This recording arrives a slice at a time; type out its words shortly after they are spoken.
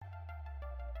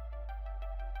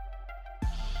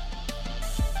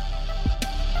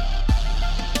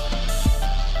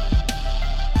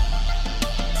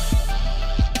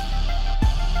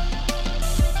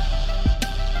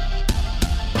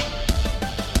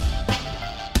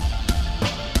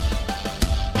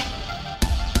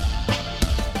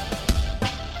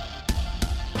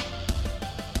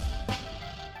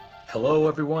Hello,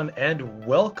 everyone, and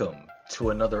welcome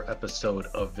to another episode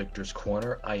of Victor's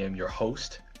Corner. I am your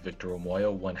host, Victor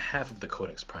Omoyo, one half of the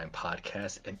Codex Prime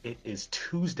podcast, and it is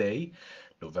Tuesday,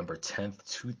 November 10th,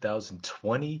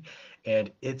 2020,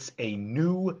 and it's a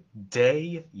new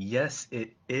day. Yes,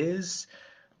 it is.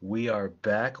 We are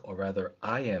back, or rather,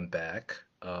 I am back.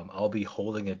 I'll be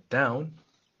holding it down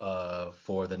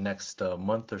for the next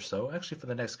month or so, actually, for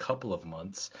the next couple of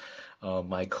months.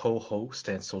 My co-host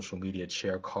and social media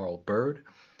chair, Carl Bird,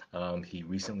 he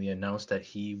recently announced that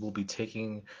he will be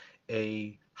taking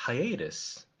a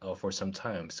hiatus for some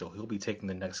time. So he'll be taking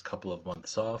the next couple of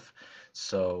months off.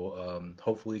 So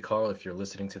hopefully, Carl, if you're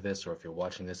listening to this or if you're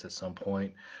watching this at some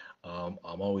point, I'm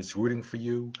always rooting for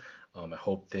you. I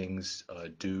hope things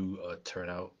do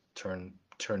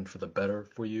turn for the better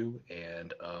for you,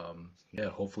 and yeah,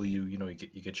 hopefully you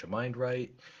get your mind right,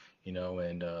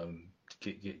 and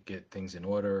get things in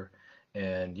order,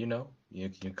 and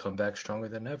you come back stronger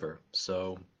than ever.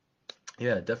 So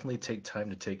yeah, definitely take time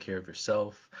to take care of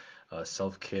yourself.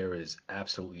 Self-care is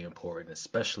absolutely important,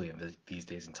 especially in these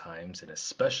days and times, and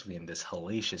especially in this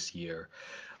hellacious year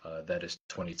that is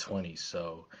 2020.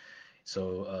 So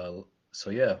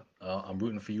yeah, I'm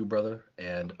rooting for you, brother,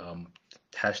 and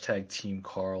hashtag Team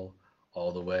Carl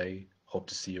all the way. Hope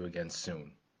to see you again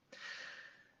soon.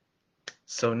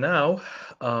 So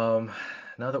um,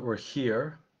 now that we're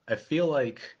here, I feel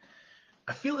like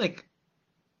I feel like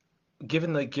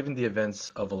given the events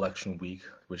of election week,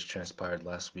 which transpired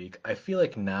last week, I feel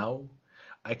like now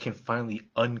I can finally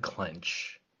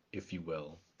unclench, if you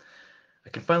will. I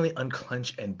can finally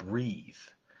unclench and breathe,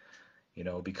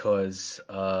 because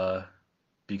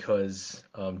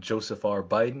Joseph R.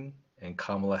 Biden and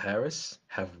Kamala Harris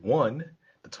have won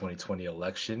the 2020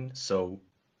 election. So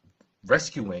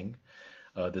rescuing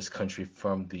this country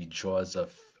from the jaws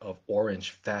of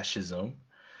orange fascism.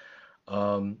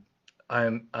 Um,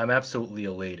 I'm absolutely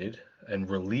elated and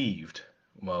relieved,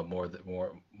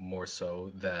 more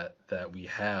so that we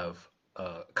have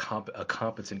a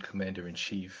competent commander in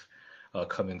chief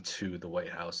coming to the White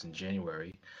House in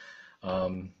January.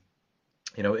 Um,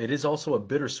 it is also a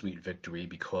bittersweet victory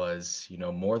because,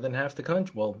 more than half the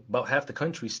country, well, about half the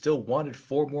country still wanted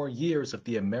 4 more years of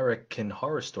the American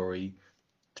Horror Story,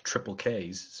 the triple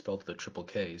Ks, spelled the triple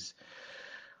Ks.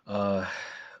 Uh,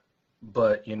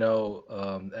 but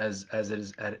as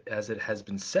it has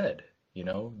been said,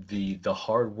 the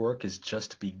hard work is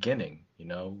just beginning.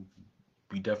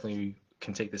 We definitely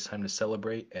can take this time to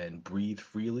celebrate and breathe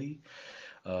freely.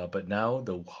 But now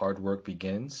the hard work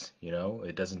begins.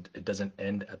 It doesn't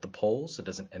end at the polls. It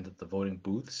doesn't end at the voting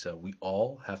booth. So we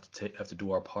all have to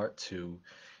do our part to,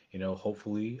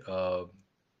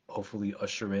 hopefully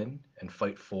usher in and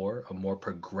fight for a more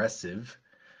progressive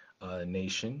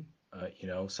nation.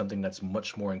 Something that's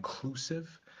much more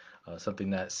inclusive.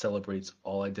 Something that celebrates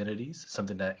all identities,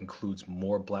 something that includes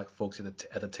more black folks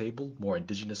at the table, more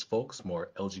indigenous folks,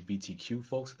 more LGBTQ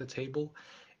folks at the table,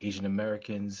 Asian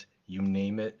Americans, you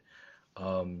name it.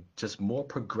 Just more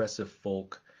progressive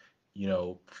folk,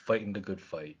 fighting the good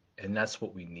fight. And that's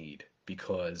what we need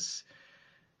because,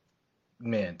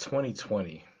 man,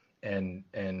 2020 and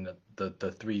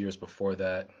the 3 years before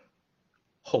that,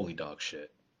 holy dog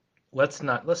shit. Let's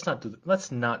not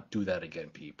do that again,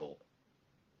 people.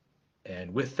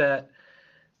 And with that,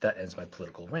 that ends my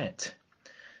political rant.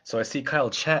 So I see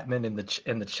Kyle Chapman in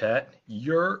the chat.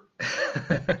 You're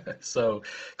so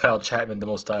Kyle Chapman, the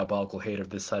most diabolical hater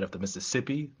this side of the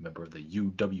Mississippi, member of the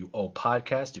UWO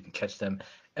podcast. You can catch them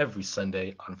every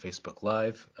Sunday on Facebook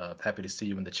Live. Happy to see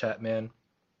you in the chat, man.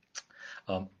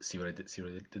 See what I did? See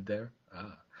what I did there?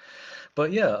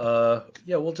 But yeah,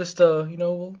 we'll just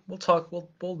we'll talk, we'll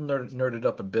nerd it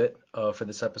up a bit for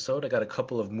this episode. I got a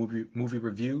couple of movie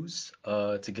reviews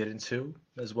to get into,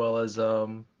 as well as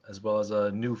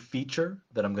a new feature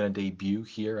that I'm going to debut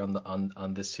here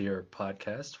on this here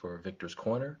podcast for Victor's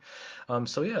Corner.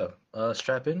 So yeah,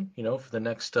 strap in, for the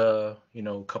next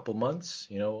couple months.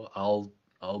 I'll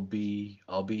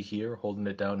be here holding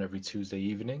it down every Tuesday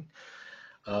evening.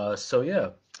 So yeah,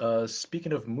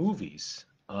 speaking of movies,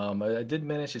 I did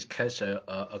manage to catch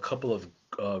a couple of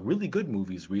really good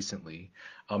movies recently,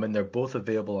 and they're both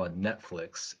available on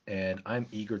Netflix, and I'm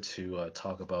eager to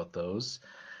talk about those.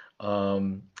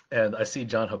 And I see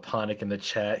John Haponic in the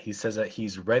chat. He says that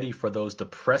he's ready for those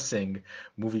depressing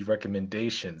movie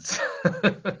recommendations.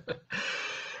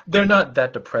 They're not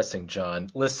that depressing, John.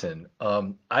 Listen,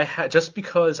 just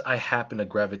because I happen to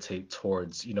gravitate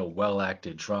towards,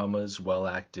 well-acted dramas,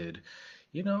 well-acted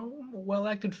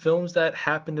films that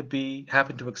happen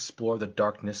to explore the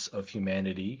darkness of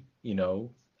humanity,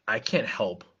 I can't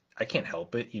help. I can't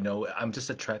help it. I'm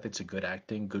just attracted to good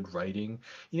acting, good writing,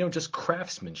 just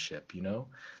craftsmanship,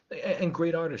 and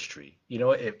great artistry.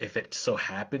 If it so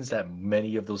happens that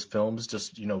many of those films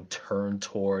just, turn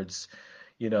towards,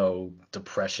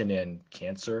 depression and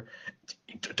cancer,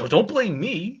 don't blame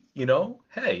me,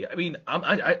 Hey, I mean,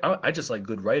 I just like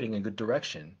good writing and good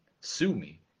direction. Sue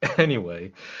me.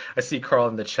 Anyway, I see Carl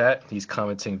in the chat. He's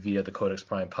commenting via the Codex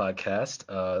Prime podcast.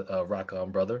 Rock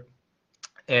on, brother.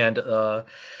 And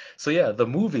so yeah, the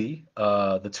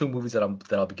two movies that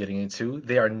I'll be getting into,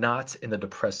 they are not in the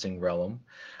depressing realm.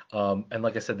 And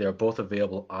like I said, they are both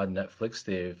available on Netflix.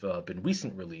 They've been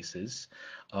recent releases.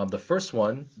 The first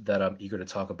one that I'm eager to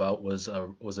talk about was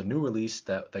a new release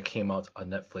that came out on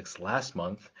Netflix last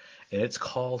month, and it's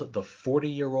called The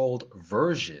 40-Year-Old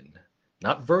Version,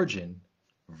 not Virgin,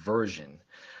 Version.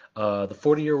 The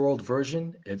 40-Year-Old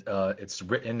Version, it's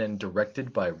written and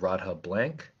directed by Radha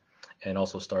Blank and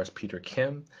also stars Peter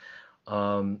Kim.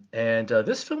 And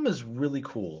This film is really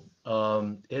cool.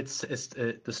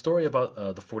 The story about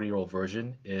the 40-year-old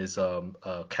version is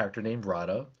a character named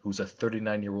Radha, who's a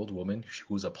 39-year-old woman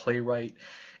who's a playwright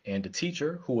and a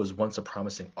teacher who was once a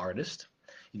promising artist.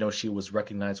 She was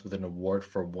recognized with an award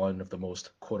for one of the most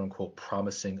quote unquote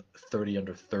promising 30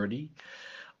 under 30.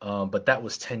 But that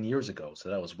was 10 years ago, so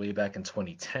that was way back in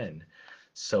 2010.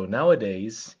 So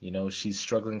nowadays, she's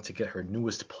struggling to get her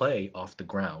newest play off the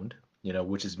ground,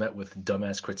 which is met with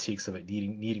dumbass critiques of it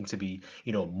needing to be,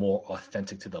 more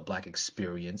authentic to the black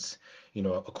experience,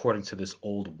 according to this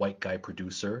old white guy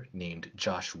producer named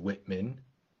Josh Whitman,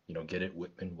 get it,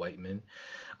 Whitman, Whiteman,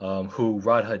 who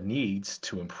Radha needs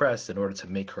to impress in order to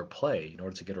make her play, in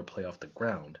order to get her play off the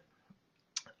ground.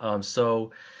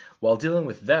 So while dealing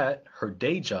with that, her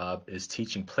day job is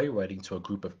teaching playwriting to a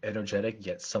group of energetic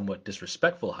yet somewhat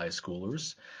disrespectful high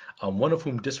schoolers, one of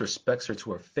whom disrespects her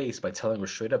to her face by telling her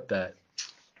straight up that,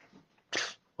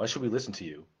 why should we listen to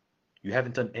you? You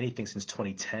haven't done anything since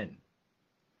 2010.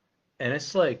 And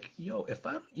it's like,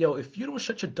 if you don't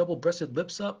shut your double-breasted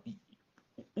lips up,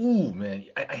 ooh, man,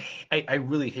 I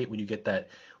really hate when you get that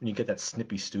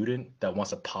snippy student that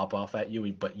wants to pop off at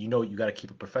you, but you got to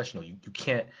keep it professional. You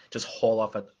can't just haul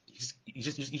off at you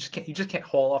just can't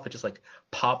haul off and just like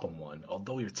pop them one.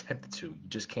 Although you're tempted to, you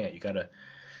just can't. You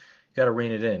gotta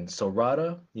rein it in. So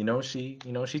Rada, she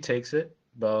takes it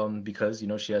because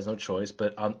she has no choice.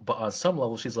 But on some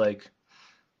level, she's like,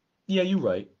 yeah, you're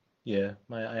right. Yeah,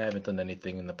 I haven't done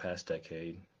anything in the past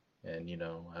decade. And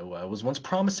I was once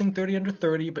promising 30 under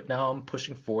 30, but now I'm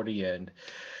pushing 40, and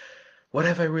what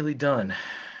have I really done?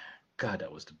 God,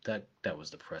 that was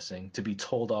depressing to be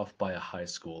told off by a high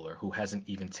schooler who hasn't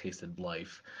even tasted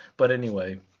life. But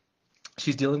anyway,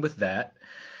 she's dealing with that,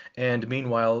 and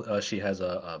meanwhile, she has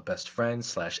a best friend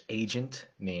slash agent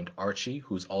named Archie,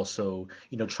 who's also,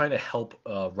 trying to help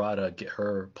Rada get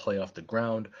her play off the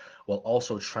ground, while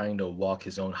also trying to walk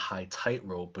his own high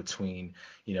tightrope between,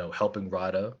 helping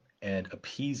Rada and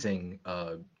appeasing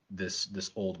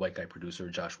this old white guy producer,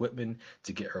 Josh Whitman,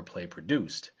 to get her play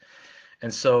produced.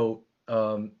 And so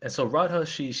Radha,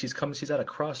 she's at a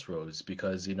crossroads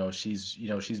because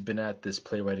she's been at this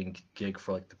playwriting gig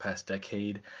for like the past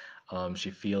decade.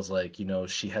 She feels like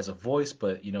she has a voice,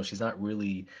 but she's not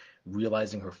really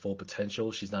realizing her full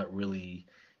potential. She's not really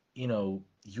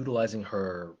utilizing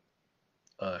her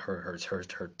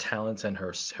talents and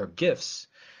her gifts,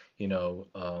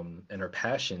 and her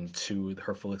passion to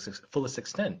her fullest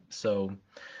extent. So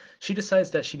she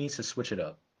decides that she needs to switch it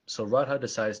up. So Radha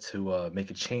decides to make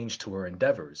a change to her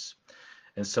endeavors.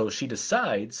 And so she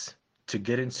decides to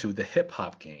get into the hip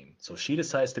hop game. So she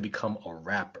decides to become a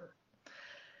rapper.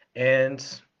 And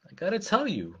I gotta tell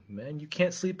you, man, you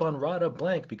can't sleep on Radha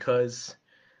Blank because,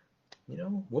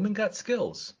 woman got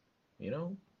skills. You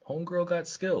know, homegirl got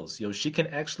skills. She can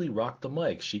actually rock the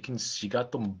mic. She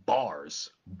got them bars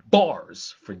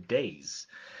for days.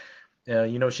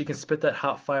 She can spit that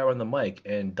hot fire on the mic,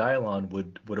 and Dylon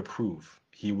would approve.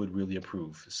 He would really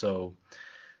approve. So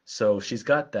she's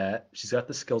got that. She's got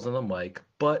the skills on the mic,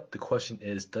 but the question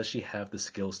is, does she have the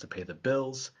skills to pay the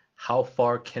bills? How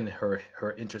far can her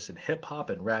interest in hip hop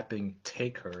and rapping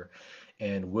take her?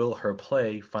 And will her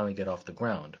play finally get off the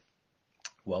ground?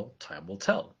 Well, time will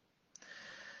tell.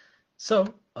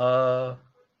 So,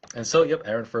 yep,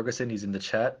 Aaron Ferguson, he's in the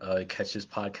chat. Catch his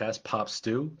podcast, Pop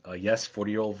Stew. Yes,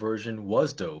 40-year-old version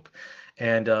was dope.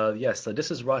 And yes, so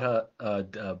this is Radha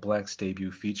Blank's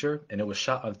debut feature, and it was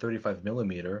shot on 35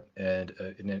 millimeter, and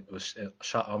it was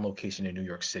shot on location in New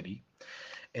York City.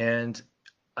 And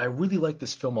I really like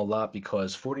this film a lot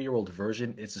because 40-year-old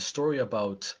version is a story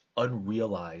about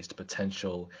unrealized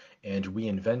potential and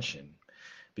reinvention.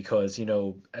 because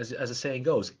as the saying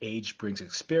goes, age brings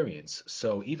experience.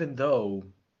 So even though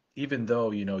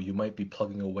you might be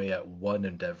plugging away at one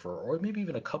endeavor or maybe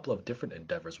even a couple of different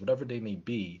endeavors, whatever they may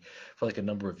be, for like a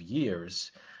number of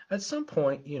years, at some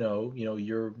point,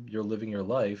 you're living your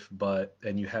life, but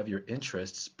and you have your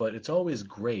interests, but it's always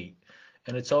great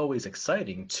and it's always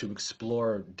exciting to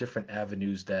explore different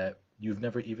avenues that you've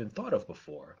never even thought of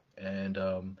before. And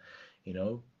you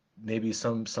know, maybe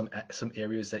some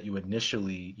areas that you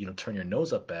initially, turn your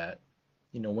nose up at,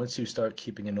 once you start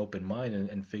keeping an open mind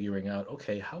and figuring out,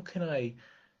 okay, how can I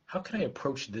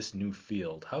approach this new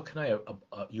field? How can I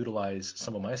utilize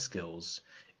some of my skills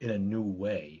in a new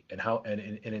way? And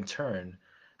in turn,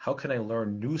 how can I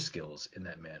learn new skills in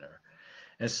that manner?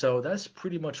 And so that's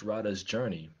pretty much Radha's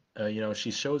journey.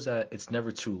 She shows that it's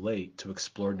never too late to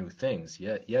explore new things.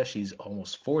 Yeah, she's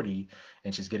almost 40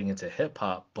 and she's getting into hip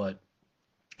hop, but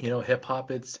hip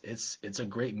hop, it's a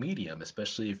great medium,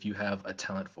 especially if you have a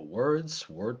talent for words,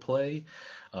 wordplay,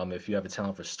 if you have a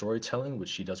talent for storytelling, which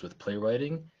she does with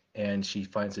playwriting, and she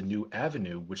finds a new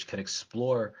avenue which can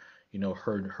explore,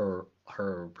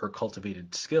 her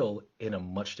cultivated skill in a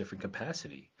much different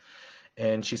capacity.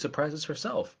 And she surprises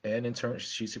herself, and in turn,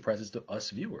 she surprises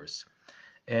us viewers.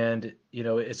 And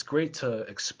it's great to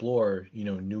explore,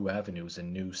 new avenues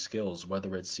and new skills,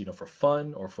 whether it's, for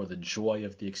fun or for the joy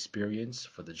of the experience,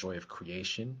 for the joy of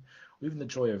creation, or even the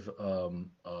joy of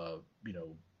you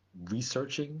know,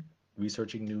 researching,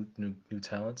 researching new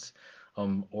talents,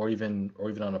 or even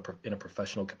in a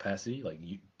professional capacity, like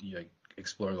like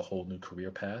exploring a whole new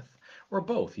career path, or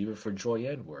both, even for joy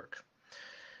and work.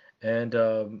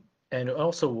 And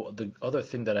also the other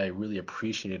thing that I really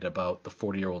appreciated about the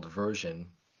 40-year-old version,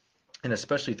 and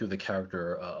especially through the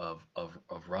character of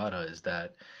Radha, is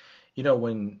that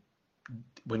when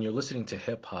you're listening to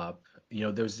hip hop,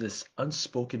 there's this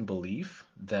unspoken belief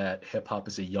that hip hop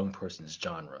is a young person's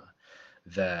genre.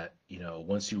 That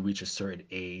once you reach a certain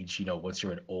age, once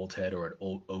you're an old head or an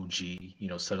old OG,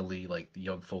 suddenly like the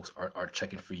young folks aren't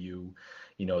checking for you.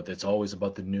 That's always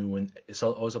about the new and it's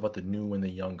always about the new and the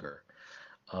younger.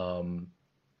 Um,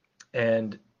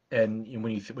 and when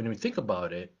we think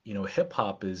about it, hip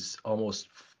hop is almost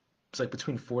it's like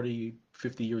between 40,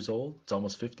 50 years old. It's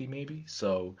almost 50 maybe.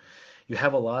 So you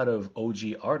have a lot of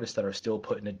OG artists that are still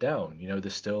putting it down. They're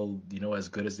still, as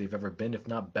good as they've ever been, if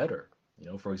not better.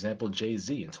 For example,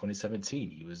 Jay-Z in 2017,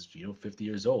 he was, 50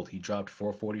 years old. He dropped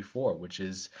 444, which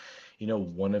is,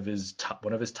 one of his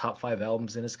top five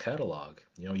albums in his catalog.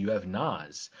 You have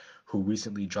Nas, who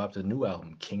recently dropped a new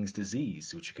album, King's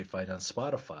Disease, which you could find on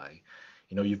Spotify.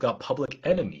 You've got Public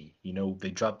Enemy.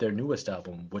 They dropped their newest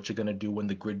album, What You Gonna Do When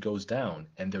the Grid Goes Down,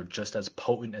 and they're just as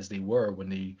potent as they were when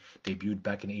they debuted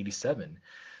back in '87.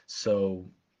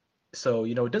 So,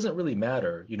 it doesn't really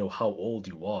matter, how old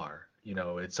you are.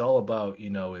 It's all about,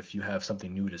 if you have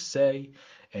something new to say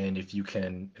and if you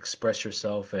can express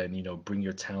yourself and, bring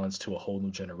your talents to a whole new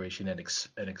generation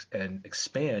and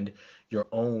expand your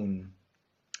own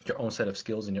your own set of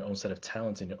skills and your own set of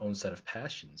talents and your own set of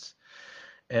passions.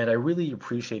 And I really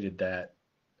appreciated that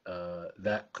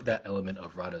element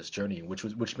of Radha's journey,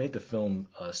 which made the film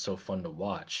so fun to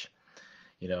watch,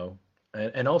 you know.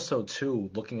 And also too,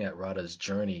 looking at Radha's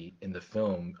journey in the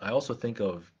film, I also think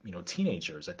of,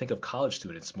 teenagers. I think of college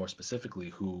students more specifically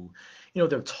who,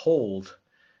 they're told,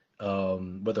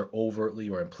 whether overtly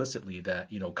or implicitly, that,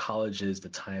 college is the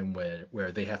time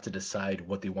where they have to decide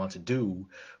what they want to do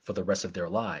for the rest of their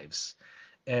lives.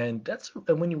 And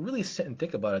when you really sit and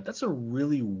think about it, that's a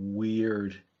really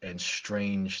weird and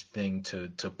strange thing to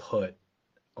put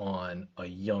on a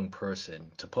young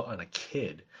person, to put on a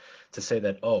kid, to say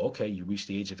that, oh, okay, you reached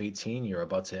the age of 18, you're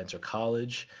about to enter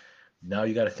college. Now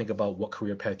you got to think about what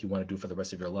career path you want to do for the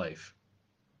rest of your life.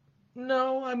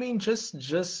 No, I mean just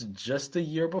the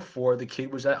year before, the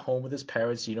kid was at home with his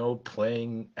parents,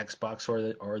 playing Xbox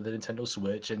or the Nintendo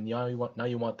Switch, and now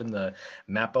you want them to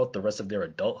map out the rest of their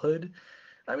adulthood.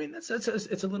 I mean, it's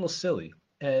a little silly,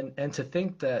 and to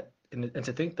think that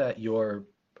your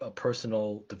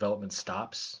personal development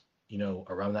stops,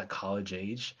 around that college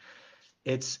age.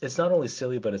 It's not only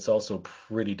silly, but it's also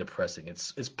pretty depressing.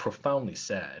 It's profoundly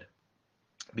sad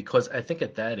because I think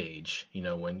at that age,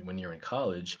 when you're in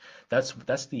college,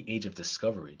 that's the age of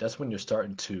discovery. That's when you're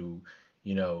starting to,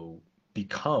 you know,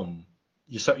 become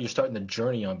you're starting the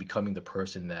journey on becoming the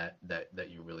person that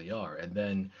you really are. And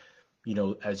then,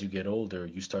 as you get older,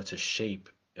 you start to shape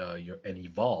and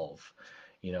evolve,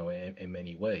 in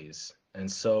many ways. And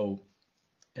so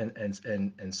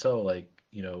like,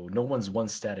 no one's one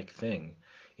static thing,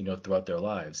 throughout their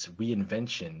lives.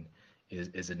 Reinvention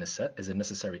is a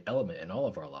necessary element in all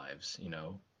of our lives.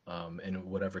 in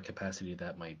whatever capacity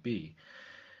that might be.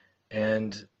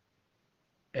 And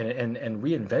and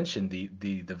reinvention,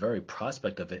 the very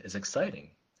prospect of it is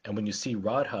exciting. And when you see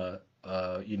Radha,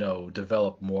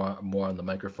 develop more on the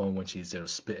microphone when she's,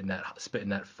 spitting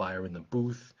that fire in the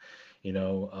booth,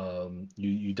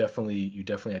 you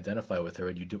definitely identify with her,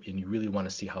 and you really want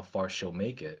to see how far she'll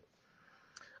make it.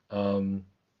 Um,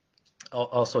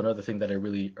 Also, another thing that I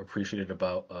really appreciated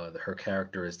about her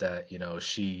character is that,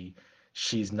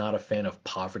 she's not a fan of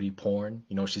poverty porn.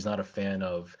 She's not a fan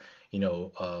of,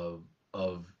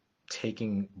 of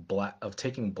taking black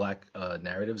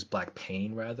narratives, black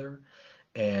pain rather,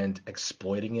 and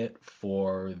exploiting it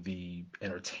for the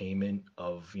entertainment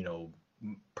of,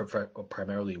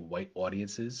 primarily white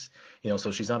audiences.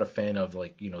 So she's not a fan of,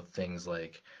 like, things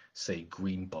like, say,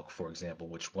 Green Book, for example,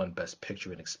 which won Best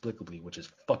Picture inexplicably, which is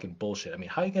fucking bullshit. I mean,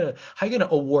 how you gonna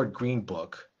award Green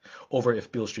Book over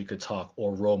If Beale Street Could Talk,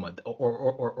 or Roma,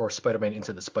 or Spider-Man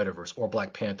Into the Spider-Verse, or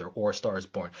Black Panther, or A Star Is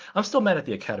Born? I'm still mad at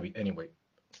the Academy anyway.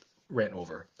 Rant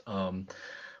over.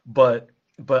 But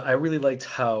but I really liked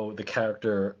how the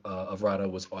character of Rada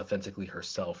was authentically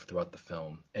herself throughout the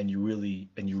film, and you really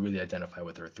identify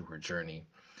with her through her journey.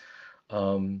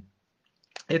 Um,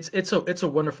 it's a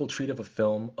wonderful treat of a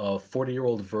film. A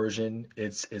 40-year-old version.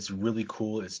 It's really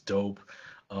cool. It's dope.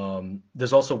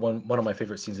 There's also one of my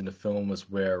favorite scenes in the film was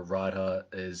where Radha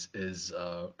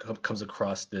comes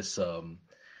across this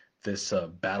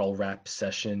battle rap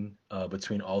session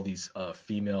between all these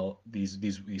female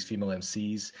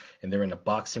MCs, and they're in a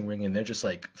boxing ring, and they're just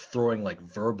like throwing like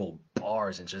verbal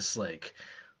bars and just like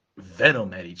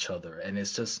venom at each other, and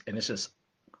it's just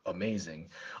amazing.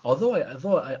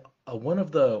 One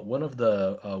of the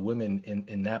women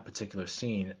in that particular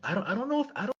scene, I don't know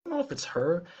if it's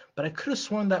her, but I could have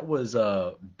sworn that was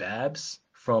Babs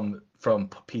from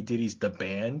P Diddy's The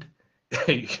Band.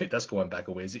 That's going back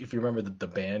a ways. If you remember the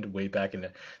band way back in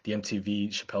the MTV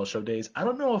Chappelle Show days, I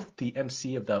don't know if the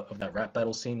MC of that rap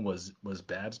battle scene was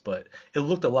Babs, but it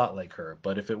looked a lot like her.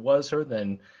 But if it was her,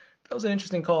 then that was an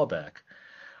interesting callback.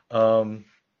 Um,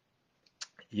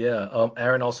 yeah,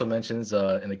 Aaron also mentions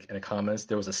in the comments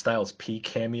there was a Styles P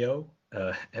cameo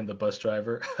and the bus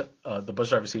driver. The bus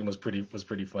driver scene was pretty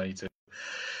funny too.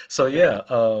 So yeah,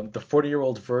 the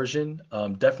 40-year-old version,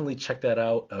 definitely check that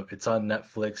out. It's on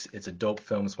Netflix. It's a dope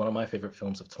film. It's one of my favorite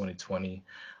films of 2020.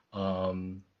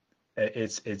 Um,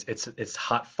 it's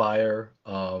hot fire.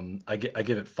 I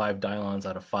give it 5 Dylons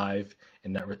out of 5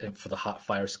 for the hot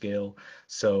fire scale.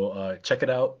 So check it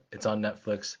out. It's on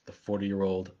Netflix, the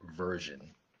 40-year-old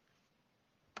version.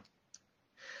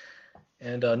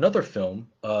 And another film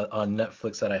on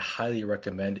Netflix that I highly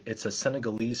recommend. It's a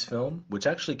Senegalese film, which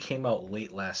actually came out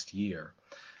late last year,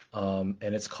 and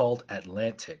it's called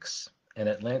Atlantics. And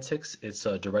Atlantics, it's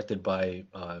directed by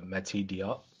Mati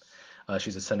Diop.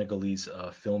 She's a Senegalese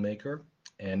filmmaker,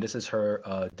 and this is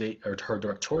her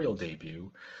directorial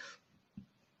debut.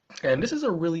 And this is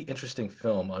a really interesting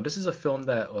film. This is a film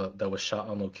that was shot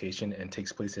on location and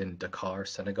takes place in Dakar,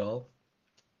 Senegal.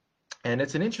 And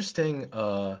it's an interesting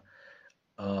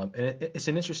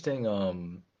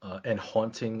and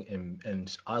haunting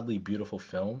and oddly beautiful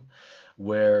film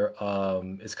where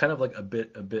it's kind of like a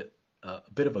bit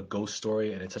of a ghost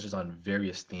story, and it touches on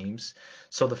various themes.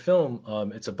 So the film,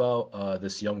 it's about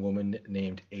this young woman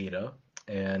named Ada,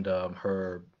 and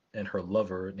her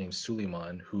lover named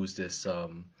Suleiman, who's this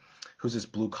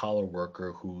blue collar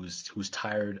worker who's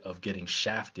tired of getting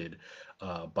shafted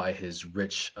by his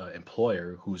rich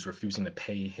employer, who's refusing to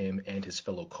pay him and his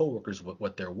fellow coworkers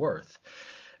what they're worth.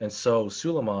 And so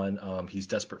Suleiman, he's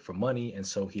desperate for money, and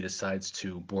so he decides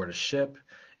to board a ship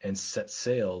and set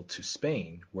sail to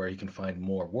Spain, where he can find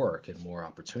more work and more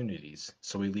opportunities.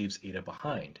 So he leaves Ada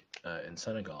behind in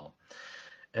Senegal.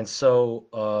 And so,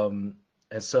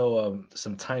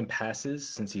 some time passes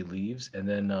since he leaves, and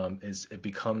then it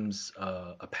becomes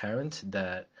apparent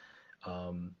that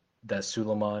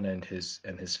Suleiman and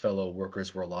his fellow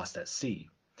workers were lost at sea.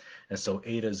 And so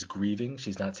Ada's grieving.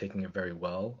 She's not taking it very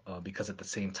well because at the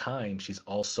same time she's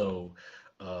also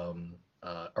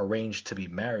arranged to be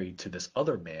married to this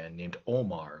other man named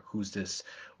Omar, who's this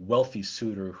wealthy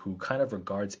suitor who kind of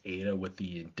regards Ada with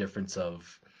the indifference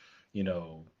of, you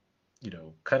know,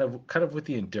 kind of with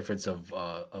the indifference of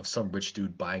some rich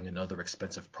dude buying another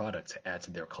expensive product to add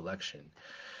to their collection.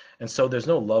 And so there's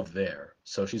no love there.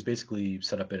 So she's basically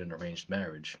set up in an arranged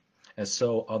marriage. And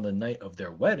so on the night of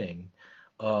their wedding,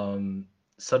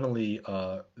 suddenly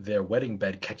their wedding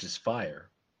bed catches fire,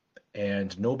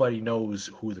 and nobody knows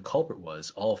who the culprit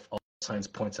was. All signs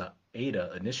points at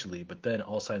Ada initially, but then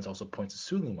all signs also point to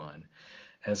Suleiman.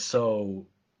 And so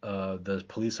the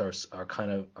police are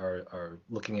kind of are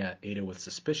looking at Ada with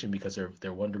suspicion because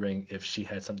they're wondering if she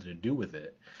had something to do with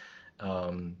it.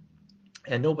 Um,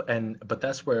 and no, and but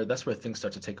that's where things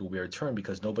start to take a weird turn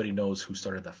because nobody knows who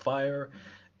started the fire,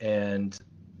 and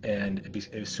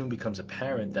it soon becomes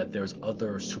apparent that there's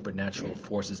other supernatural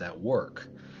forces at work,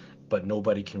 but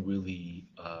nobody can really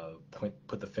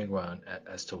put the finger on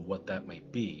as to what that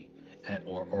might be,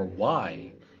 or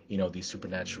why these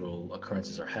supernatural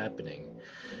occurrences are happening.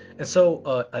 And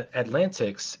so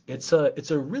Atlantics, it's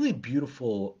a really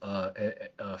beautiful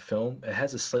film. It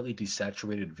has a slightly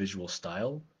desaturated visual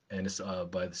style, and it's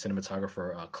by the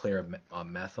cinematographer Claire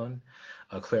Mathon.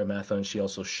 Claire Mathon, she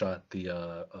also shot the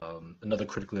another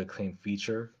critically acclaimed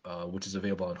feature, which is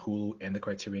available on Hulu and the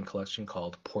Criterion Collection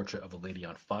called Portrait of a Lady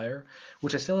on Fire,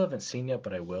 which I still haven't seen yet,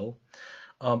 but I will.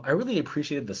 I really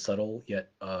appreciated the subtle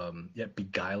yet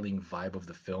beguiling vibe of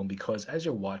the film because as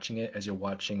you're watching it, as you're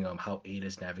watching how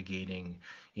Ada's navigating,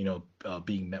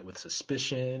 being met with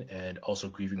suspicion and also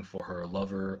grieving for her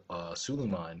lover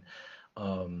Suleiman,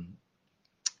 um,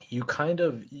 you're kind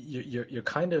of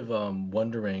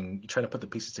wondering, you try to put the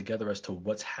pieces together as to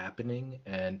what's happening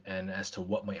and as to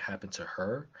what might happen to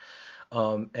her.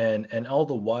 And all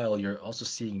the while, you're also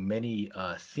seeing many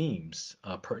themes,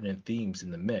 pertinent themes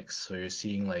in the mix. So you're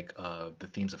seeing like the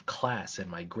themes of class and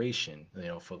migration.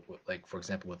 For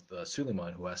example, with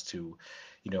Suleiman, who has to,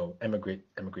 emigrate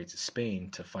to Spain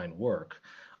to find work.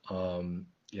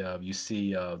 Yeah, you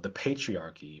see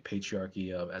patriarchy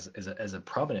as a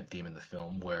prominent theme in the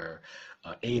film, where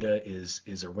Ada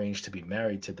is arranged to be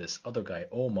married to this other guy,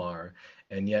 Omar,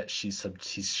 and yet she's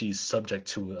subject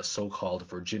to a so-called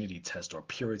virginity test or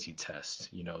purity test.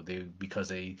 Because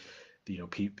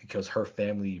her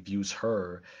family views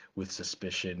her with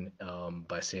suspicion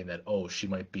by saying that, oh, she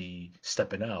might be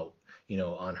stepping out,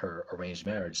 on her arranged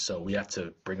marriage. So we have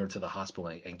to bring her to the hospital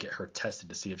and get her tested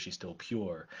to see if she's still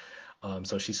pure.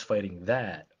 So she's fighting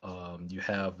that. You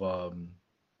have the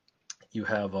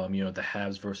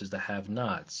haves versus the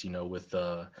have-nots. With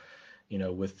the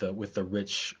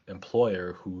rich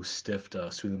employer who stiffed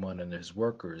Suleiman and his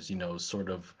workers, sort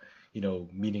of,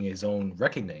 meeting his own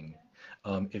reckoning,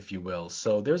 if you will.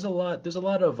 So there's a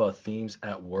lot of themes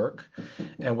at work,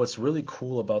 and what's really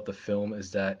cool about the film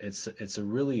is that it's a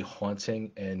really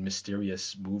haunting and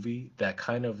mysterious movie that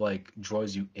kind of like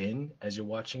draws you in as you're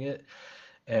watching it,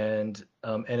 and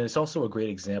it's also a great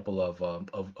example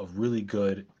of really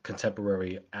good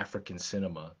contemporary African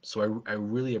cinema. So I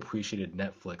really appreciated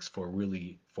Netflix for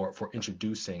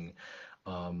introducing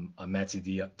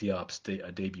Matty Diop's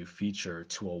debut feature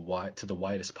to the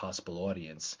widest possible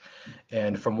audience.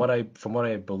 And from what I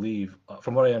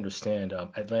understand,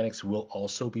 Atlantics will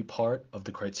also be part of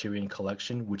the Criterion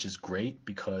Collection, which is great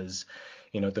because,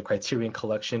 the Criterion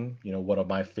Collection, one of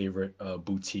my favorite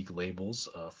boutique labels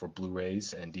for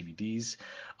Blu-rays and DVDs.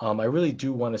 I really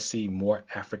do want to see more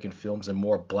African films and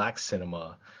more Black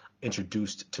cinema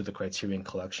introduced to the Criterion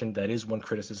Collection. That is one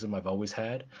criticism I've always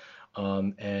had.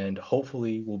 And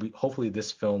hopefully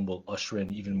this film will usher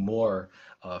in even more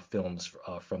films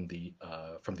from the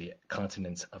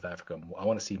continent of Africa. I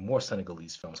want to see more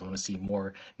Senegalese films. I want to see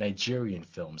more Nigerian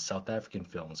films, South African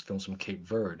films, films from Cape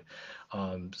Verde.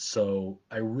 So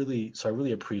I really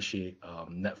appreciate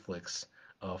Netflix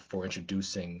for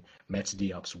introducing Matt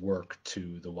Diop's work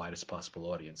to the widest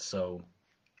possible audience. So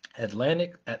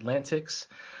Atlantics.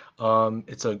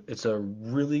 It's a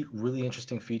really really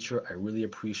interesting feature. I really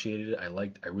appreciated it. I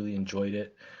really enjoyed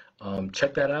it.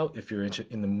 Check that out if you're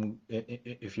in the mood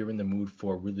if you're in the mood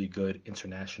for a really good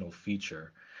international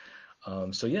feature.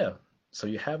 So yeah, so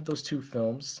you have those two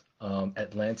films,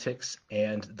 Atlantics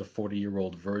and the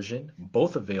 40-year-old version,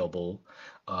 both available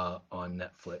on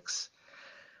Netflix.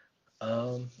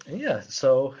 And yeah,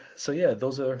 so yeah,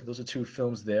 those are two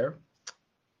films there.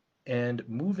 And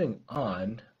moving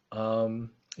on, as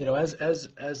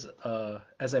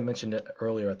I mentioned it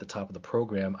earlier at the top of the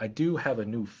program, I do have a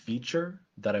new feature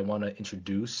that I want to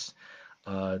introduce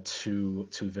to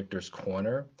Victor's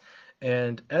Corner.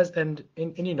 As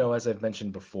I've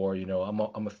mentioned before,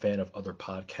 I'm a fan of other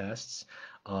podcasts.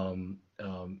 Um,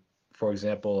 for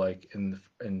example, like in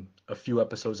a few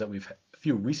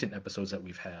recent episodes that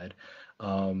we've had,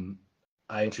 um,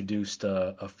 I introduced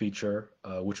a feature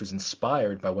which was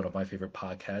inspired by one of my favorite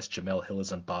podcasts, Jamel Hill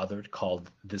is Unbothered,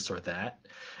 called This or That,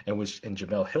 and which in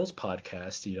Jamel Hill's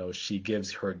podcast, she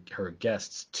gives her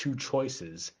guests two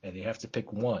choices, and they have to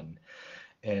pick one,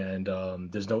 and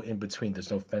there's no in between,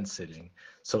 there's no fence sitting.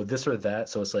 So this or that,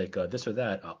 so it's like this or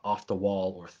that, off the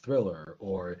wall or thriller,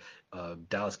 or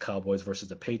Dallas Cowboys versus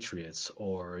the Patriots,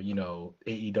 or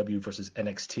AEW versus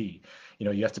NXT.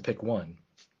 You have to pick one.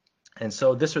 And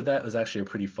so this or that was actually a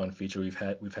pretty fun feature. We've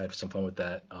had some fun with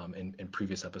that in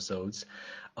previous episodes.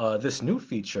 This new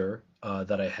feature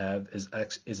that I have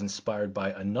is inspired by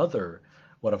another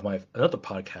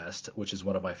podcast, which is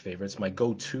one of my favorites, my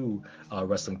go-to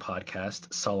wrestling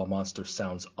podcast, Monster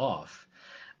Sounds Off,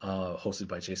 hosted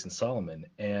by Jason Solomon.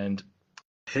 And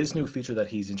his new feature that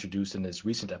he's introduced in his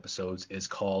recent episodes is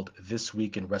called This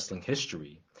Week in Wrestling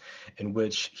History, in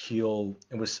which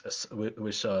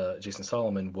Jason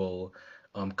Solomon will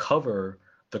cover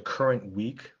the current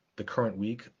week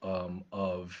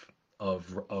of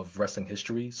wrestling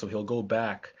history. So he'll go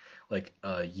back like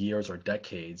years or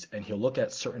decades, and he'll look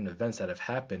at certain events that have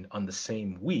happened on the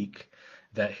same week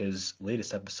that his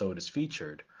latest episode is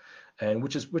featured, and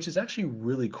which is actually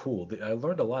really cool. I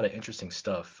learned a lot of interesting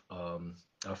stuff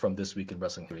from This Week in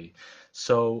Wrestling History.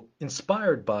 So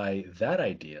inspired by that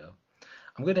idea,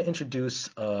 I'm going to introduce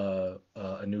a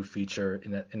new feature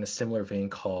in a similar vein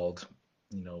called,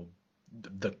 you know,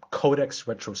 the Codex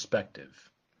Retrospective.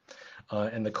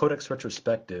 And the Codex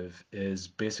Retrospective is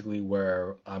basically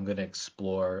where I'm going to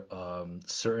explore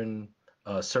certain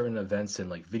events in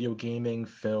like video gaming,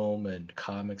 film, and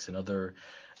comics and other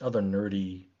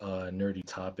nerdy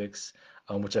topics,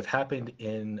 which have happened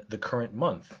in the current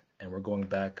month, and we're going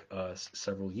back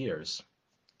several years.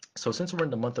 So since we're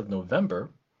in the month of November,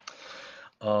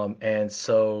 and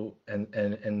so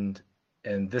and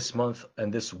this month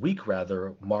and this week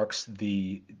rather marks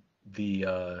the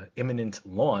imminent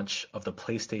launch of the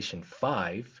PlayStation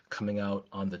 5 coming out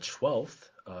on the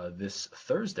 12th, this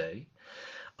Thursday.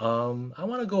 I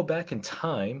want to go back in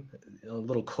time, a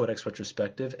little Codex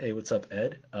retrospective. Hey, what's up,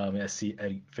 Ed? I see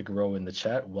Ed Figueroa in the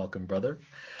chat. Welcome, brother.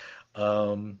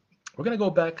 We're gonna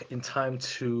go back in time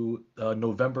to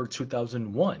November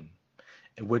 2001,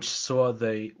 which saw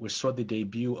the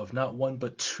debut of not one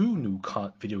but two new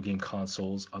video game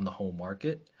consoles on the home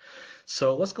market.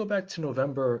 So let's go back to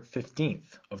November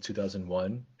 15th of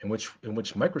 2001, in which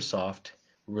Microsoft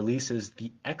releases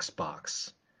the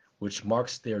Xbox, which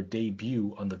marks their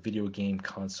debut on the video game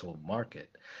console market.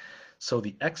 So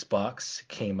the Xbox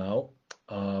came out,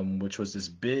 which was this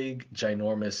big,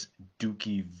 ginormous,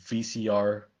 dookie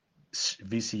VCR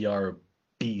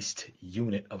beast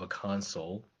unit of a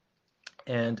console.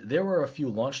 And there were a few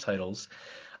launch titles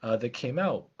that came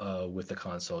out with the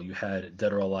console. You had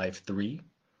Dead or Alive 3,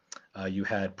 you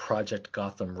had Project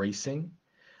Gotham Racing,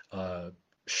 uh,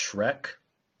 Shrek.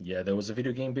 Yeah, there was a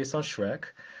video game based on Shrek.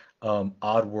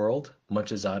 Oddworld,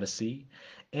 Munch's Odyssey,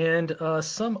 and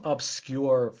some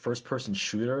obscure first-person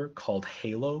shooter called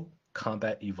Halo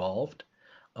Combat Evolved.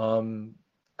 Um,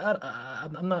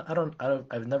 I'm not.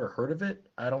 I've never heard of it.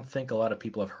 I don't think a lot of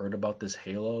people have heard about this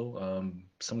Halo.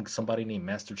 Somebody named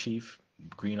Master Chief,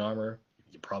 Green Armor.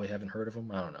 You probably haven't heard of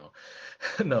him. I don't know.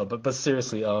 No, but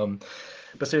seriously, was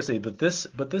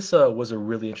a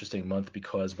really interesting month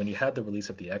because when you had the release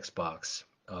of the Xbox,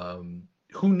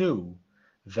 who knew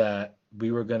that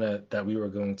we were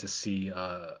going to see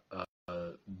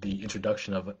the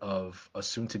introduction of a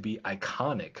soon-to-be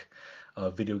iconic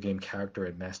video game character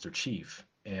in Master Chief,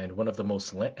 and one of the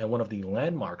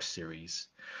landmark series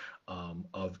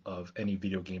of any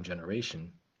video game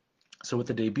generation. So with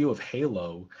the debut of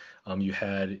Halo, you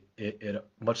had it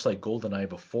much like GoldenEye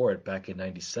before it back in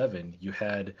 '97. You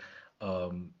had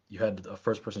a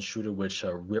first-person shooter which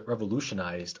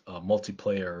revolutionized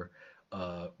multiplayer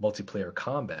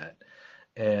combat,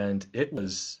 and it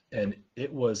was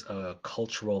a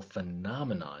cultural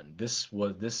phenomenon. This,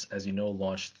 as you know,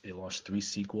 launched three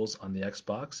sequels on the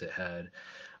Xbox. It had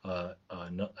a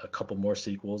couple more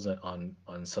sequels on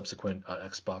subsequent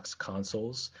Xbox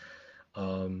consoles.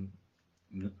 Um,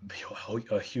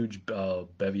 a huge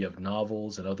bevy of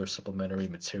novels and other supplementary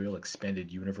material, expanded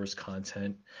universe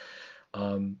content.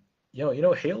 Um,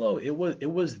 Halo. It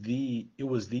was the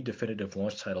definitive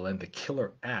launch title and the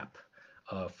killer app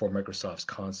for Microsoft's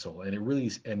console, and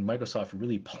Microsoft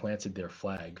really planted their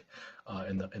flag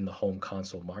in the home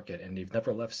console market, and they've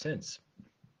never left since.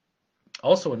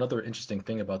 Also, another interesting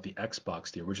thing about the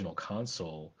Xbox, the original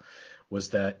console, was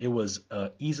that it was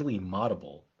easily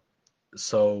moddable.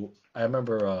 So I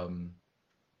remember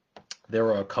there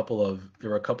was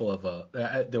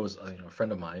a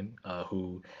friend of mine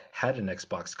who had an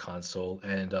Xbox console,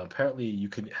 and apparently you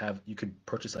could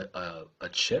purchase a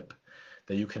chip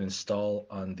that you can install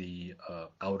on the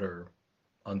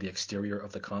exterior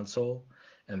of the console,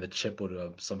 and the chip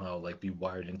would somehow like be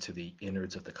wired into the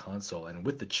innards of the console, and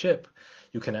with the chip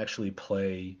you can actually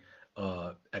play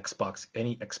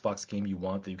any Xbox game you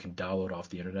want that you can download off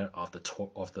the internet, off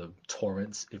the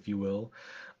torrents, if you will.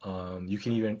 You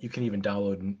can even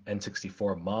download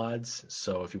N64 mods.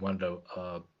 So if you wanted to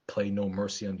play No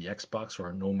Mercy on the Xbox or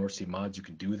on No Mercy mods, you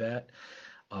can do that.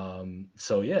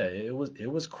 So yeah,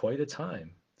 it was quite a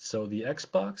time. So the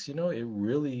Xbox, it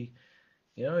really,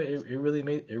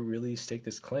 it really staked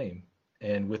its claim.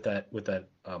 And with that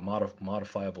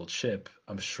modifiable chip,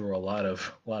 I'm sure a lot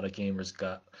of gamers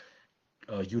got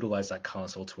utilized that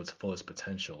console to its fullest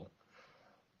potential.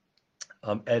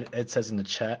 Ed says in the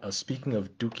chat, speaking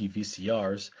of Dookie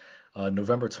VCRs,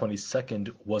 November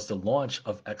 22nd was the launch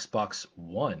of Xbox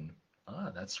One.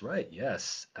 Ah, that's right.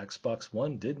 Yes, Xbox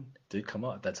One did come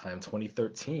out at that time,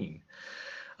 2013.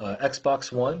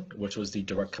 Xbox One, which is a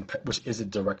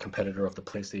direct competitor of the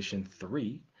PlayStation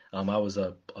 3. I was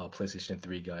a PlayStation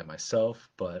 3 guy myself,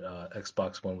 but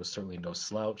Xbox One was certainly no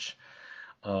slouch.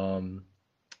 Um,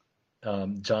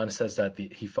 John says that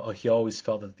he always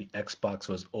felt that the Xbox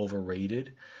was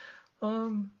overrated.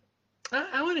 Um,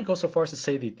 I wouldn't go so far as to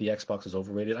say that the Xbox is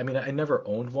overrated. I mean, I never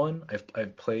owned one.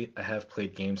 I have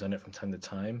played games on it from time to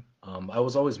time. I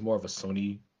was always more of a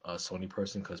Sony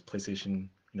person because PlayStation,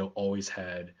 always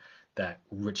had that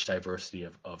rich diversity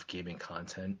of gaming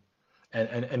content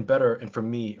and better, and for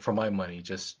me, for my money,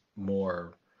 just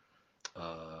more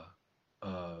uh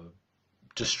uh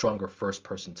just stronger first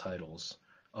person titles,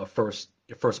 first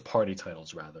party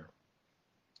titles rather.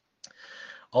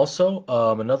 Also,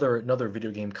 another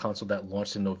video game console that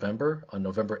launched in November, on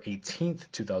November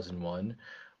 18th, 2001,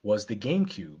 was the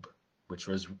GameCube, which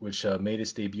made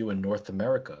its debut in North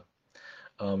America.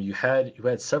 You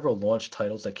had several launch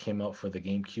titles that came out for the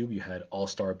GameCube. You had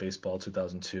All-Star Baseball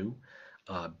 2002,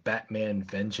 Batman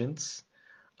Vengeance,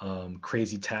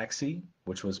 Crazy Taxi,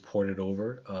 which was ported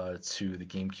over to the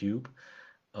GameCube,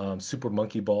 Super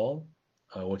Monkey Ball,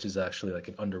 which is actually like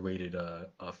an underrated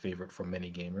favorite for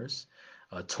many gamers.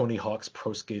 Tony Hawk's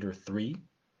Pro Skater 3.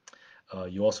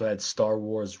 You also had Star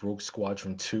Wars Rogue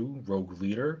Squadron 2, Rogue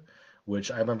Leader,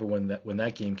 which I remember when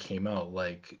that game came out,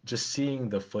 like just seeing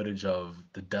the footage of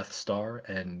the Death Star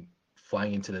and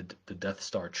flying into the Death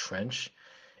Star trench,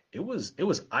 it was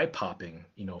eye-popping,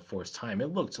 for its time.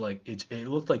 It looked like it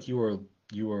looked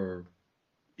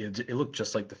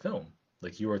just like the film.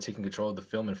 Like you were taking control of the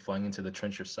film and flying into the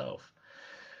trench yourself.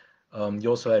 You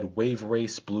also had Wave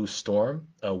Race Blue Storm,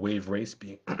 Wave Race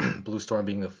being Blue Storm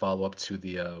being the follow-up to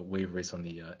the Wave Race on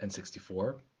the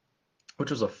N64,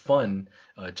 which was a fun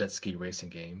jet ski racing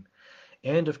game.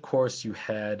 And of course, you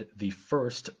had the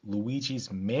first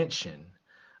Luigi's Mansion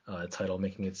title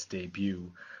making its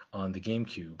debut on the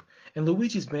GameCube. And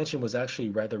Luigi's Mansion was actually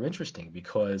rather interesting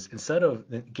because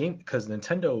because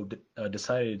Nintendo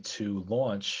decided to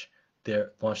launch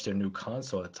their new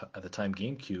console at the time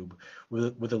GameCube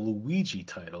with a Luigi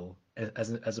title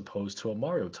as opposed to a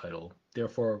Mario title,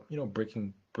 therefore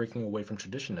breaking away from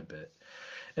tradition a bit.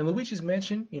 And Luigi's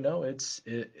Mansion,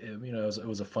 it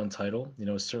was a fun title.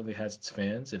 It certainly has its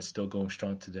fans and it's still going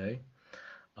strong today.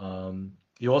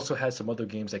 You also had some other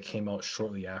games that came out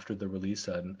shortly after the release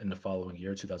in the following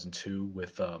year, 2002,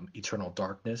 with Eternal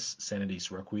Darkness, Sanity's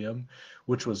Requiem,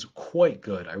 which was quite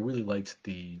good. I really liked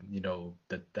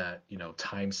that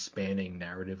time-spanning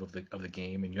narrative of the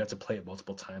game, and you had to play it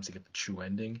multiple times to get the true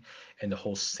ending, and the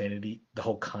whole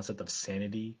concept of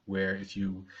sanity, where if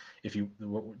you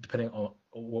depending on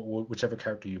whichever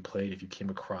character you played, if you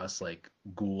came across like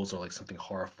ghouls or like something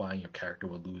horrifying, your character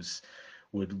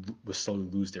would slowly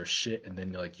lose their shit, and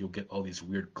then like you'll get all these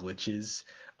weird glitches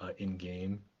in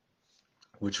game,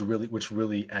 which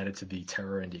really added to the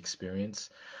terror and the experience.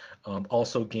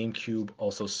 Also, GameCube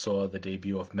also saw the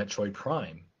debut of Metroid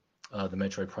Prime, the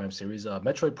Metroid Prime series.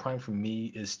 Metroid Prime for me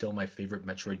is still my favorite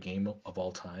Metroid game of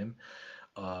all time.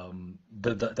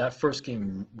 That first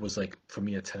game was like for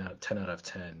me a 10 out of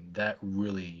 10. That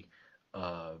really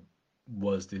uh,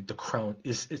 was the crown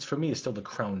is it's for me it's still the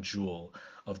crown jewel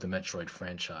of the Metroid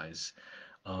franchise.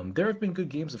 There have been good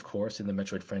games, of course, in the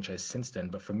Metroid franchise since then,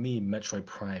 but for me, Metroid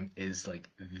Prime is like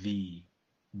the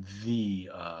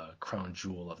crown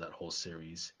jewel of that whole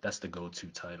series. That's the go-to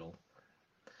title.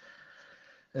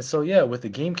 And so yeah, with the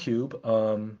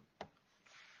GameCube,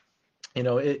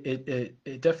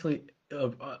 it definitely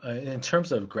in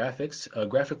terms of graphics,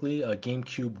 graphically,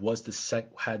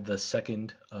 GameCube had the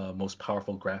second most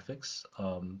powerful graphics.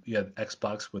 You had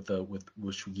Xbox with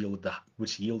which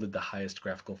yielded the highest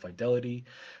graphical fidelity,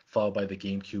 followed by the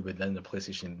GameCube and then the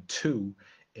PlayStation 2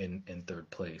 in third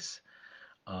place.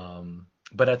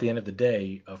 But at the end of the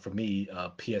day, for me,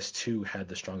 PS2 had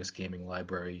the strongest gaming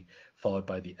library, followed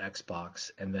by the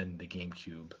Xbox, and then the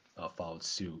GameCube followed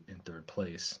suit in third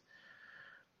place.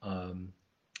 Um,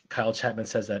 Kyle Chapman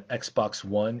says that Xbox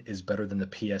One is better than the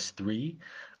PS3.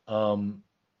 Um,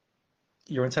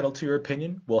 You're entitled to your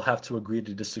opinion. We'll have to agree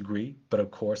to disagree, but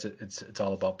of course, it's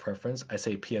all about preference. I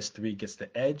say PS3 gets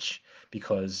the edge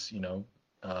because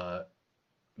uh,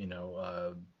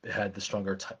 it had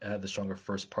the stronger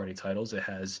first party titles. It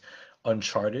has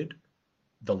Uncharted,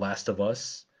 The Last of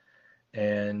Us,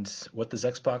 and what does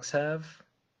Xbox have?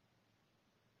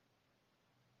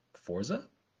 Forza?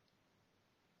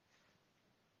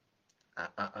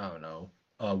 I don't know.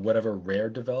 Whatever Rare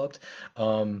developed.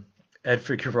 Um, Ed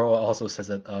Figueroa also says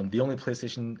that the only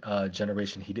PlayStation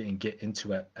generation he didn't get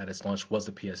into at its launch was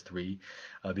the PS3,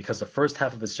 because the first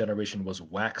half of its generation was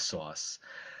whack sauce.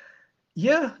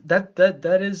 Yeah, that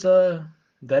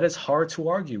is hard to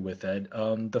argue with, Ed.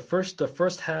 The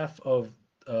first half of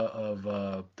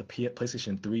the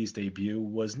PlayStation 3's debut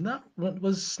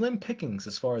was slim pickings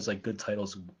as far as like good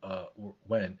titles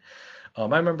went. I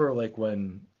remember like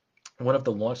when one of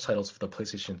the launch titles for the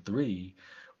PlayStation 3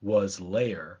 was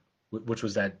Lair, which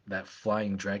was that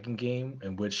flying dragon game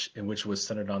in which was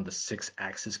centered on the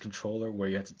six-axis controller where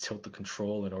you had to tilt the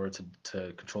control in order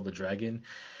to control the dragon.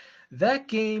 That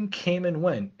game came and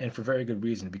went, and for very good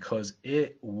reason, because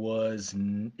it was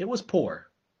poor.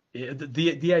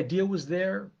 The idea was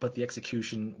there, but the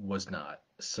execution was not.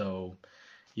 So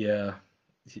yeah,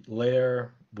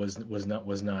 Lair was not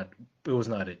it was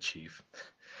not it, Chief.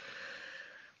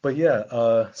 But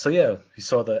yeah, so yeah, we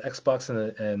saw the Xbox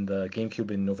and the GameCube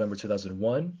in November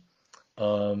 2001.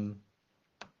 Um,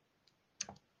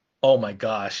 oh my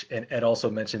gosh, and Ed also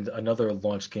mentioned another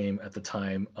launch game at the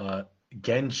time,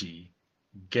 Genji.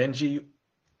 Genji,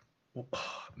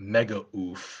 mega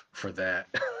oof for that.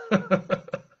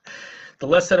 The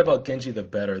less said about Genji, the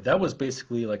better. That was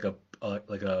basically like a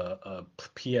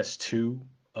PS2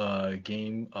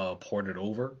 game ported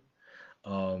over.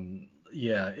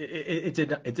 Yeah, it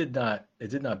did not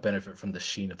benefit from the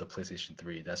sheen of the PlayStation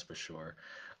 3, that's for sure.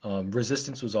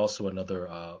 Resistance was also another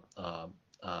uh,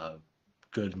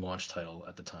 good launch title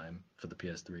at the time for the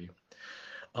PS3.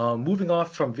 Moving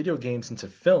off from video games into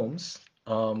films,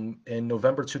 in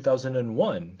November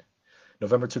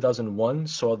 2001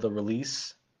 saw the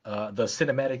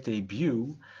cinematic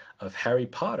debut of Harry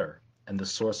Potter and the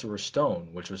Sorcerer's Stone,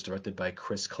 which was directed by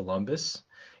Chris Columbus.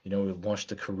 It launched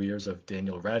the careers of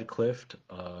Daniel Radcliffe,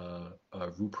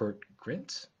 Rupert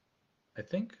Grint, I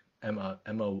think, Emma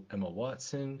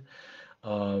Watson.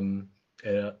 Um,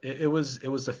 it was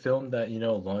the film that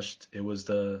launched. It was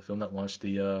the film that launched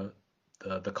the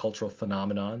cultural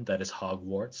phenomenon that is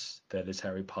Hogwarts, that is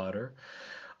Harry Potter.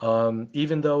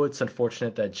 Even though it's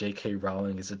unfortunate that J.K.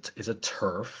 Rowling is a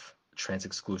TERF, trans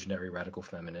exclusionary radical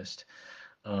feminist,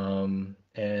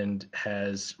 and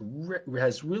has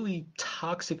really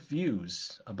toxic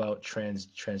views about trans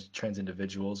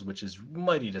individuals, which is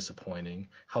mighty disappointing.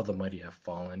 How the mighty have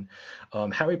fallen.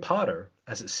 Harry Potter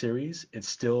as a series, it's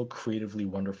still creatively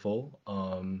wonderful.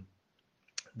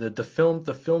 The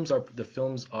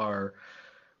films are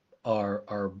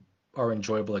are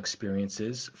enjoyable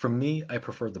experiences. For me, I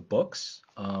prefer the books.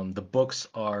 The books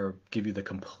are give you the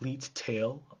complete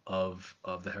tale of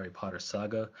the Harry Potter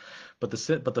saga, but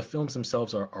the films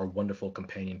themselves are wonderful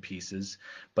companion pieces.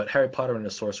 But Harry Potter and the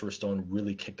Sorcerer's Stone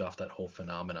really kicked off that whole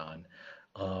phenomenon.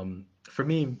 For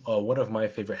me, one of my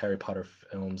favorite Harry Potter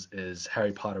films is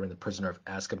Harry Potter and the Prisoner of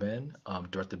Azkaban,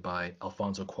 directed by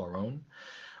Alfonso Cuarón,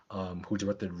 who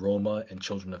directed Roma and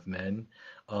Children of Men.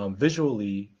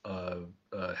 Visually,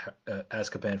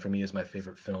 Azkaban for me is my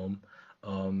favorite film.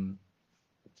 Um,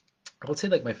 I would say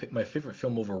like my favorite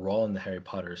film overall in the Harry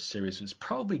Potter series was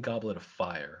probably Goblet of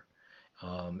Fire,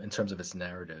 in terms of its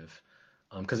narrative,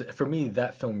 because for me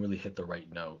that film really hit the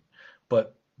right note.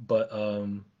 But but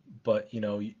um, but you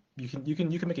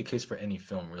can make a case for any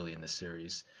film really in this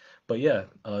series. But yeah,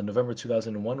 November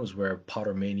 2001 was where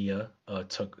Pottermania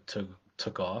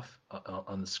took off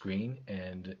on the screen,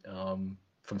 and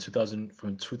from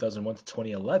 2001 to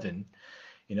 2011,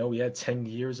 we had 10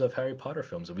 years of Harry Potter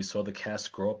films, and we saw the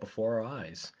cast grow up before our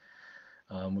eyes,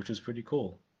 which was pretty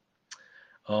cool.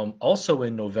 Also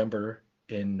in November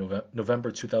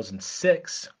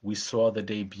 2006, we saw the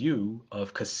debut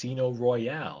of Casino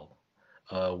Royale,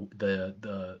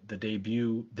 the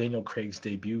debut Daniel Craig's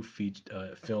debut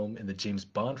film in the James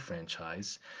Bond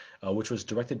franchise, which was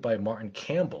directed by Martin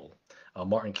Campbell.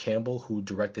 Martin Campbell, who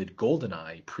directed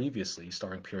GoldenEye previously,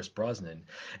 starring Pierce Brosnan.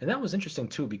 And that was interesting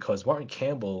too, because Martin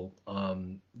Campbell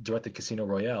directed Casino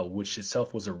Royale, which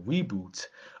itself was a reboot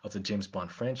of the James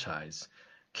Bond franchise.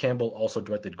 Campbell also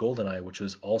directed GoldenEye, which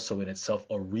was also in itself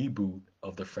a reboot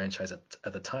of the franchise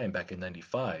at the time, back in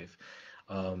 '95.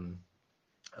 Um,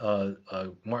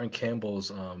 Martin Campbell's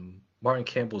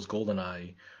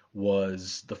GoldenEye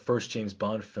was the first James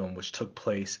Bond film which took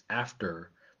place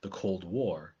after the Cold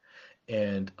War.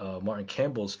 And Martin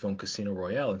Campbell's film Casino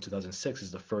Royale in 2006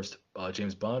 is the first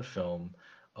James Bond film.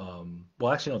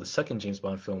 Well, actually, no, the second James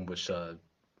Bond film, which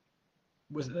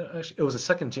was actually it was the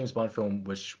second James Bond film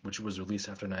which was released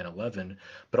after 9/11,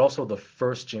 but also the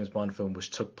first James Bond film which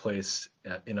took place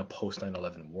in a post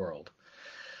 9/11 world.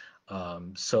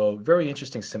 So very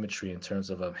interesting symmetry in terms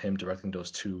of him directing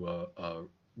those two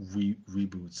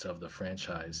reboots of the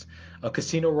franchise.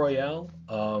 Casino Royale,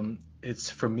 it's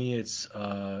for me,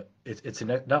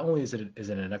 not only is it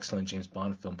an excellent James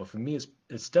Bond film, but for me,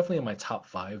 it's definitely in my top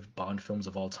five Bond films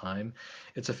of all time.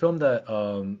 It's a film that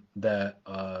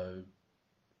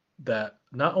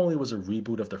not only was a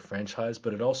reboot of the franchise,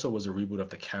 but it also was a reboot of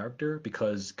the character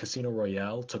because Casino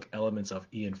Royale took elements of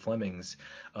Ian Fleming's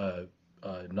uh,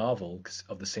 novel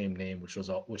of the same name, which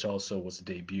also was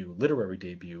a literary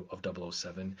debut of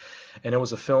 007, and it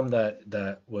was a film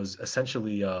that was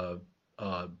essentially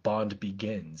Bond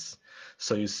Begins.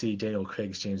 So you see Daniel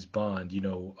Craig's James Bond,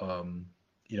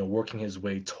 working his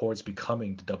way towards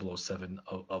becoming the 007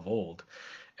 of old.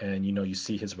 And you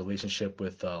see his relationship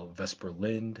with Vesper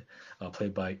Lind,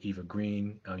 played by Eva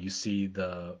Green. You see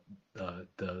the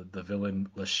villain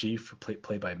Lashif,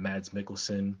 played by Mads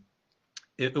Mikkelsen.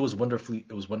 It was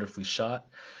wonderfully shot.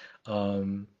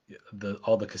 Um, the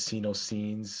all the casino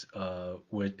scenes,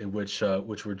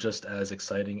 which were just as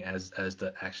exciting as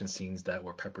the action scenes that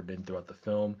were peppered in throughout the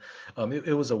film.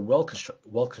 It was a well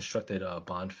constructed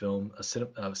Bond film,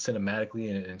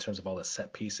 cinematically and in terms of all the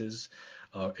set pieces.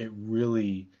 It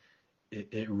really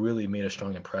made a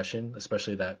strong impression,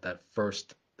 especially that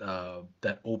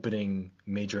opening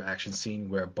major action scene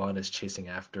where Bond is chasing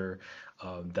after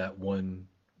that one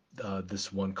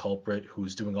this one culprit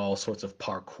who's doing all sorts of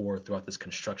parkour throughout this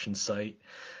construction site.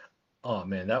 Oh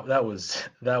man, that was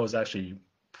actually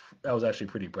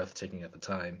pretty breathtaking at the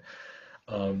time.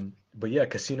 But yeah,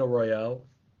 Casino Royale.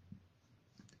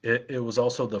 It was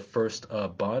also the first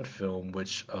Bond film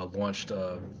which launched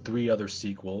three other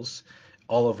sequels,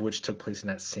 all of which took place in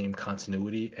that same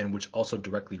continuity and which also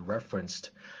directly referenced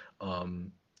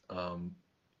um, um,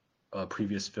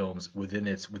 previous films within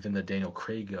the Daniel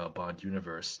Craig Bond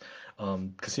universe.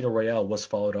 Casino Royale was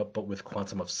followed up, but with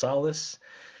Quantum of Solace,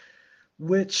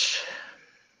 which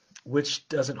which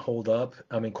doesn't hold up.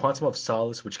 I mean, Quantum of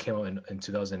Solace, which came out in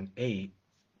 2008,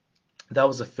 that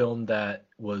was a film that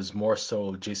was more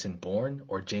so Jason Bourne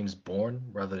or James Bourne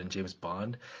rather than James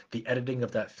Bond. The editing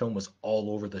of that film was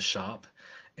all over the shop,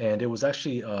 and it was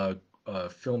actually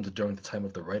filmed during the time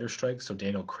of the writer strike. So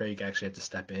Daniel Craig actually had to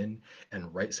step in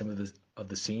and write some of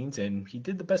the scenes, and he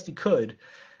did the best he could.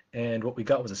 And what we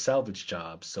got was a salvage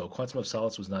job. So Quantum of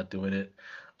Solace was not doing it.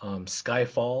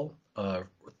 Skyfall,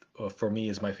 for me,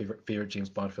 is my favorite James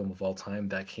Bond film of all time.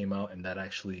 That came out, and that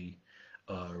actually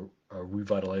uh,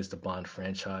 revitalized the Bond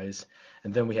franchise.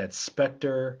 And then we had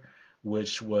Spectre,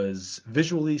 which was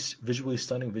visually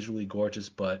stunning, visually gorgeous,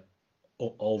 but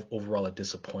overall a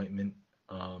disappointment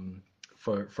um,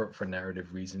 for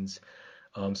narrative reasons.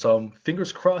 So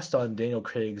fingers crossed on Daniel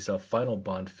Craig's final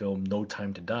Bond film, No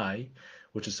Time to Die,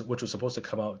 which was supposed to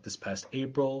come out this past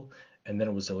April, and then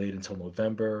it was delayed until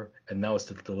November, and now it's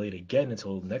delayed again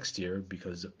until next year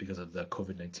because of the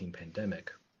COVID-19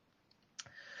 pandemic.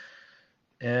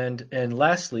 And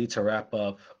lastly, to wrap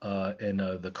up in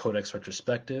the Codex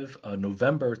retrospective,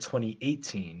 November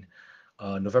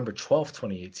 12th,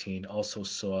 2018, also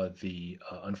saw the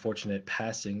unfortunate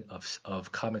passing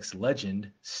of comics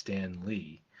legend Stan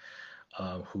Lee,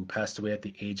 who passed away at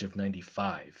the age of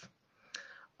 95.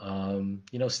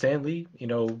 Stan Lee,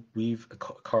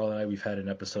 Carl and I, we've had an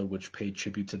episode which paid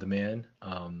tribute to the man,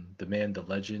 the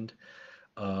legend.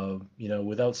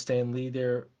 Without Stan Lee,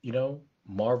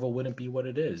 Marvel wouldn't be what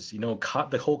it is.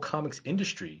 The whole comics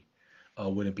industry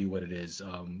wouldn't be what it is.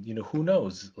 Who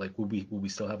knows? Like, would we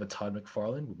still have a Todd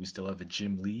McFarlane? Would we still have a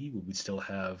Jim Lee? Would we still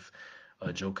have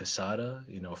Joe Quesada?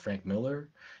 Frank Miller?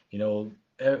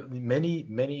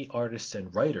 Many artists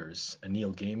and writers, and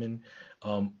Neil Gaiman,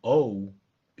 owe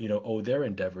their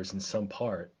endeavors in some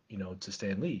part, to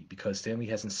Stan Lee because Stan Lee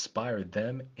has inspired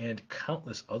them and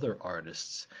countless other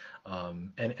artists,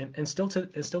 and still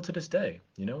to this day,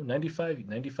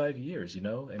 95 years,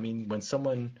 I mean, when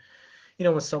someone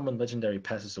legendary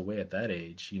passes away at that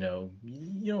age, I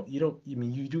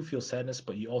mean, you do feel sadness,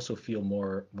 but you also feel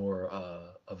more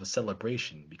of a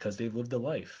celebration because they've lived a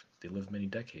life, they lived many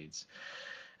decades.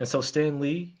 And so Stan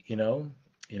Lee,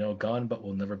 gone but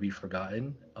will never be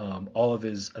forgotten.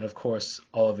 And of course,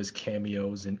 all of his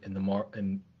cameos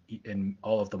in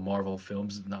all of the Marvel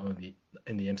films, not only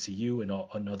in the MCU and all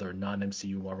and other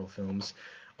non-MCU Marvel films,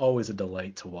 always a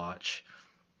delight to watch.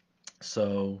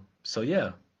 So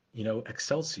yeah.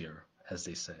 Excelsior, as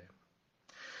they say.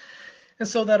 And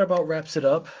so that about wraps it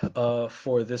up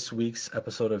for this week's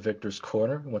episode of Victor's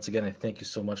Corner. Once again, I thank you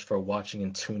so much for watching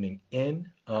and tuning in.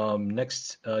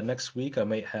 Next week, I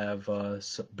might have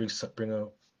bring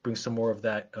some more of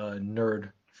that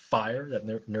nerd fire, that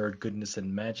nerd goodness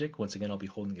and magic. Once again, I'll be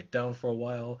holding it down for a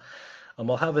while.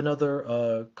 I'll have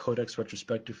another Codex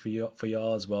retrospective for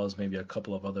y'all, as well as maybe a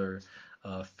couple of other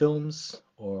films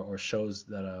or shows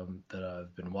that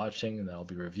I've been watching and that I'll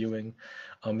be reviewing.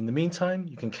 In the meantime,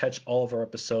 you can catch all of our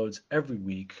episodes every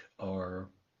week or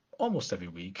almost every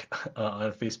week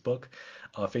on Facebook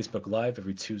Live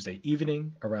every Tuesday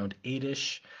evening around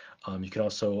 8ish. You can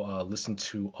also listen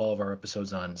to all of our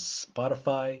episodes on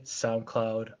Spotify,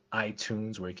 SoundCloud,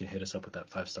 iTunes, where you can hit us up with that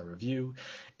 5-star review,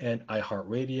 and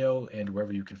iHeartRadio, and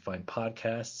wherever you can find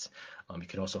podcasts. You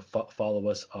can also follow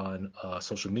us on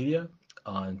social media,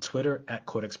 on Twitter at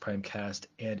Codex Primecast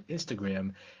and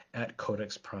Instagram at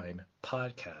Codex Prime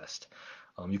Podcast.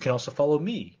 You can also follow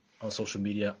me on social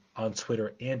media on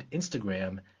Twitter and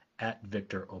Instagram at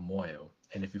Victor Omoyo.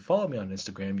 And if you follow me on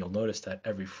Instagram, you'll notice that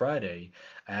every Friday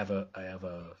I have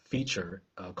a feature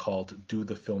called Do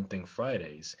the Film Thing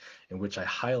Fridays, in which I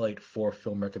highlight 4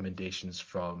 film recommendations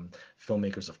from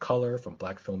filmmakers of color, from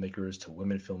Black filmmakers to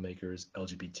women filmmakers,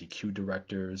 LGBTQ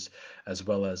directors, as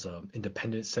well as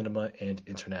independent cinema and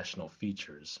international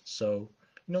features. So,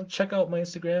 check out my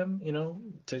Instagram,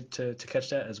 to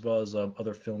catch that, as well as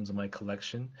other films in my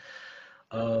collection.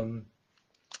 Um,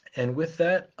 and with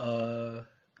that,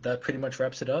 that pretty much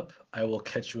wraps it up. I will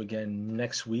catch you again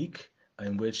next week,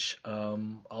 in which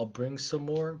I'll bring some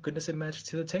more goodness and magic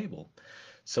to the table.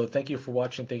 So thank you for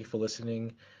watching. Thank you for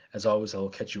listening. As always, I will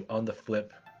catch you on the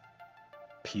flip.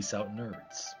 Peace out,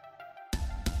 nerds.